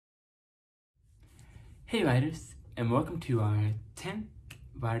Hey writers, and welcome to our 10th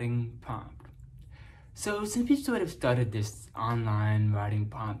writing prompt. So since we sort of started this online writing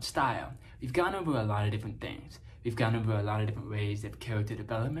prompt style, we've gone over a lot of different things. We've gone over a lot of different ways of character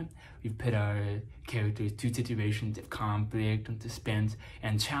development. We've put our characters to situations of conflict and suspense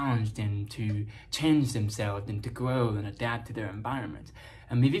and challenged them to change themselves and to grow and adapt to their environments.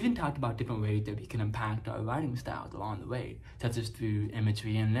 And we've even talked about different ways that we can impact our writing styles along the way, such as through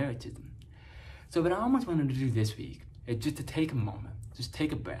imagery and lyricism. So what I almost wanted to do this week is just to take a moment, just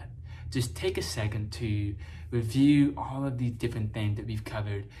take a breath, just take a second to review all of these different things that we've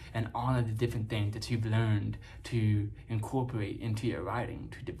covered and all of the different things that you've learned to incorporate into your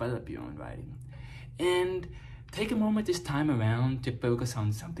writing, to develop your own writing. And take a moment this time around to focus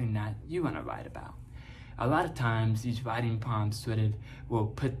on something that you want to write about. A lot of times these writing prompts sort of will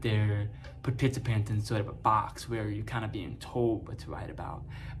put their participants in sort of a box where you're kind of being told what to write about.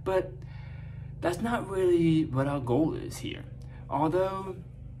 But that's not really what our goal is here. Although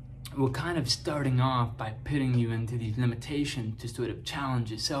we're kind of starting off by putting you into these limitations to sort of challenge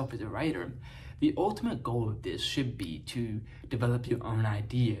yourself as a writer, the ultimate goal of this should be to develop your own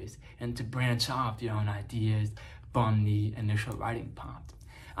ideas and to branch off your own ideas from the initial writing prompt.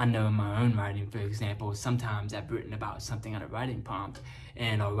 I know in my own writing, for example, sometimes I've written about something on a writing prompt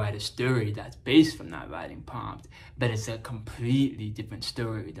and I'll write a story that's based from that writing prompt, but it's a completely different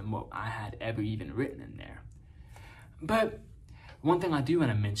story than what I had ever even written in there. But one thing I do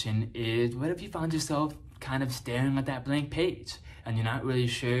want to mention is, what if you found yourself kind of staring at that blank page and you're not really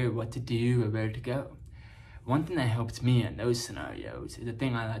sure what to do or where to go? One thing that helps me in those scenarios is a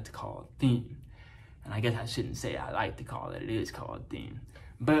thing I like to call theme. And I guess I shouldn't say I like to call it, it is called theme.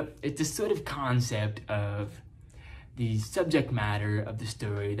 But it's this sort of concept of the subject matter of the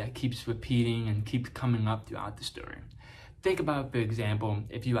story that keeps repeating and keeps coming up throughout the story. Think about, for example,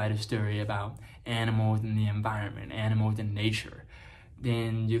 if you write a story about animals in the environment, animals in nature,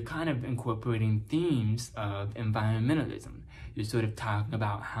 then you're kind of incorporating themes of environmentalism. You're sort of talking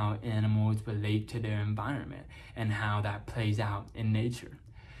about how animals relate to their environment and how that plays out in nature.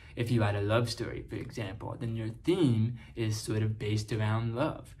 If you write a love story, for example, then your theme is sort of based around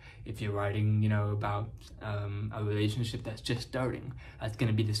love. If you're writing, about a relationship that's just starting, that's going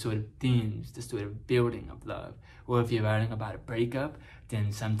to be the sort of themes, the sort of building of love. Or if you're writing about a breakup,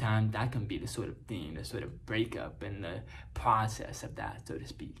 then sometimes that can be the sort of theme, the sort of breakup and the process of that, so to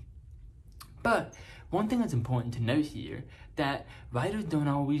speak. But one thing that's important to note here, that writers don't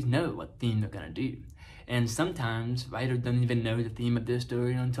always know what theme they're going to do. And sometimes writers don't even know the theme of their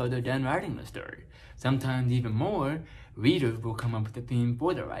story until they're done writing the story. Sometimes even more, readers will come up with the theme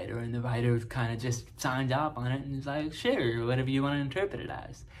for the writer and the writer kind of just signs off on it and is like, sure, whatever you want to interpret it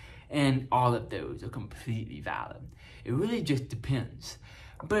as. And all of those are completely valid. It really just depends.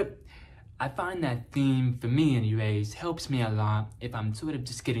 But I find that theme, for me anyways, helps me a lot if I'm sort of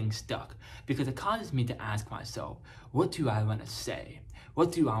just getting stuck, because it causes me to ask myself, what do I want to say?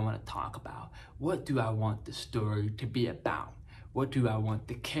 What do I want to talk about? What do I want the story to be about? What do I want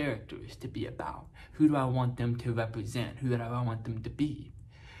the characters to be about? Who do I want them to represent? Who do I want them to be?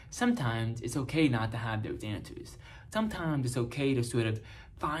 Sometimes it's okay not to have those answers. Sometimes it's okay to sort of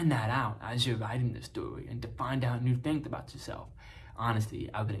find that out as you're writing the story and to find out new things about yourself. Honestly,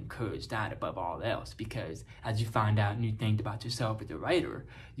 I would encourage that above all else, because as you find out new things about yourself as a writer,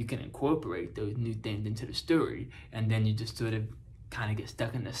 you can incorporate those new things into the story, and then you just sort of kind of get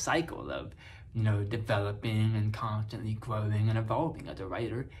stuck in the cycle of, developing and constantly growing and evolving as a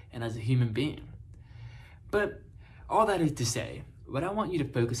writer and as a human being. But all that is to say, what I want you to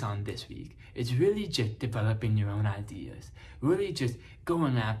focus on this week is really just developing your own ideas, really just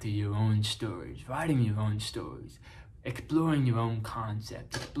going after your own stories, writing your own stories, exploring your own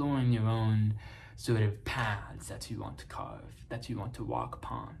concepts, exploring your own sort of paths that you want to carve, that you want to walk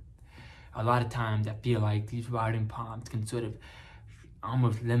upon. A lot of times I feel like these writing prompts can sort of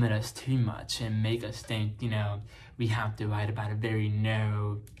almost limit us too much and make us think, we have to write about a very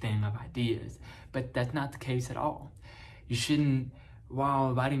narrow thing of ideas. But that's not the case at all. You shouldn't,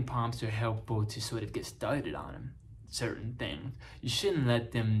 while writing prompts are helpful to sort of get started on certain things, you shouldn't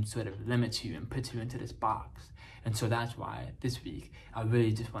let them sort of limit you and put you into this box. And so that's why this week, I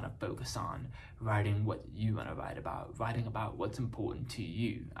really just want to focus on writing what you want to write about, writing about what's important to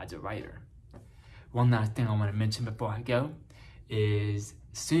you as a writer. One last thing I want to mention before I go is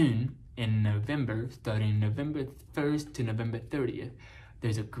soon in November, starting November 1st to November 30th,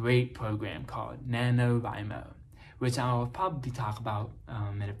 there's a great program called NaNoWriMo, which I'll probably talk about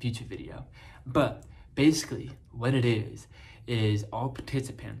in a future video. But basically what it is all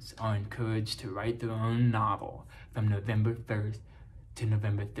participants are encouraged to write their own novel from November 1st to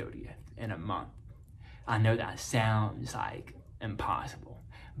November 30th in a month. I know that sounds like impossible,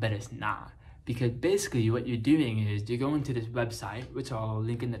 but it's not. Because basically what you're doing is you're going to this website, which I'll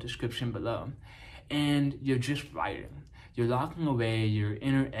link in the description below, and you're just writing. You're locking away your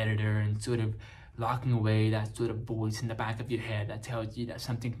inner editor and sort of locking away that sort of voice in the back of your head that tells you that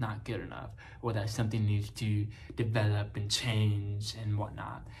something's not good enough or that something needs to develop and change and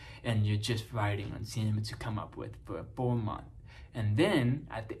whatnot. And you're just writing and seeing what you come up with for a full month. And then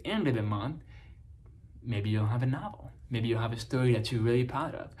at the end of the month, maybe you'll have a novel. Maybe you'll have a story that you're really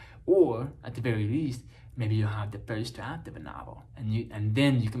proud of. Or at the very least, maybe you'll have the first draft of a novel, and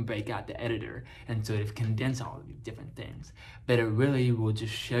then you can break out the editor and sort of condense all of these different things. But it really will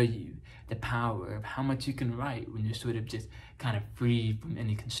just show you the power of how much you can write when you're sort of just kind of free from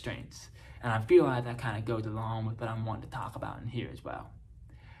any constraints. And I feel like that kind of goes along with what I'm wanting to talk about in here as well.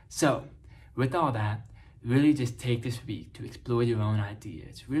 So, with all that, really just take this week to explore your own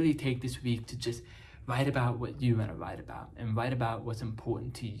ideas. Really take this week to just write about what you want to write about, and write about what's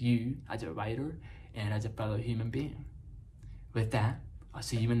important to you as a writer and as a fellow human being. With that, I'll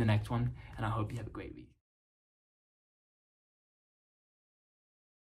see you in the next one, and I hope you have a great week.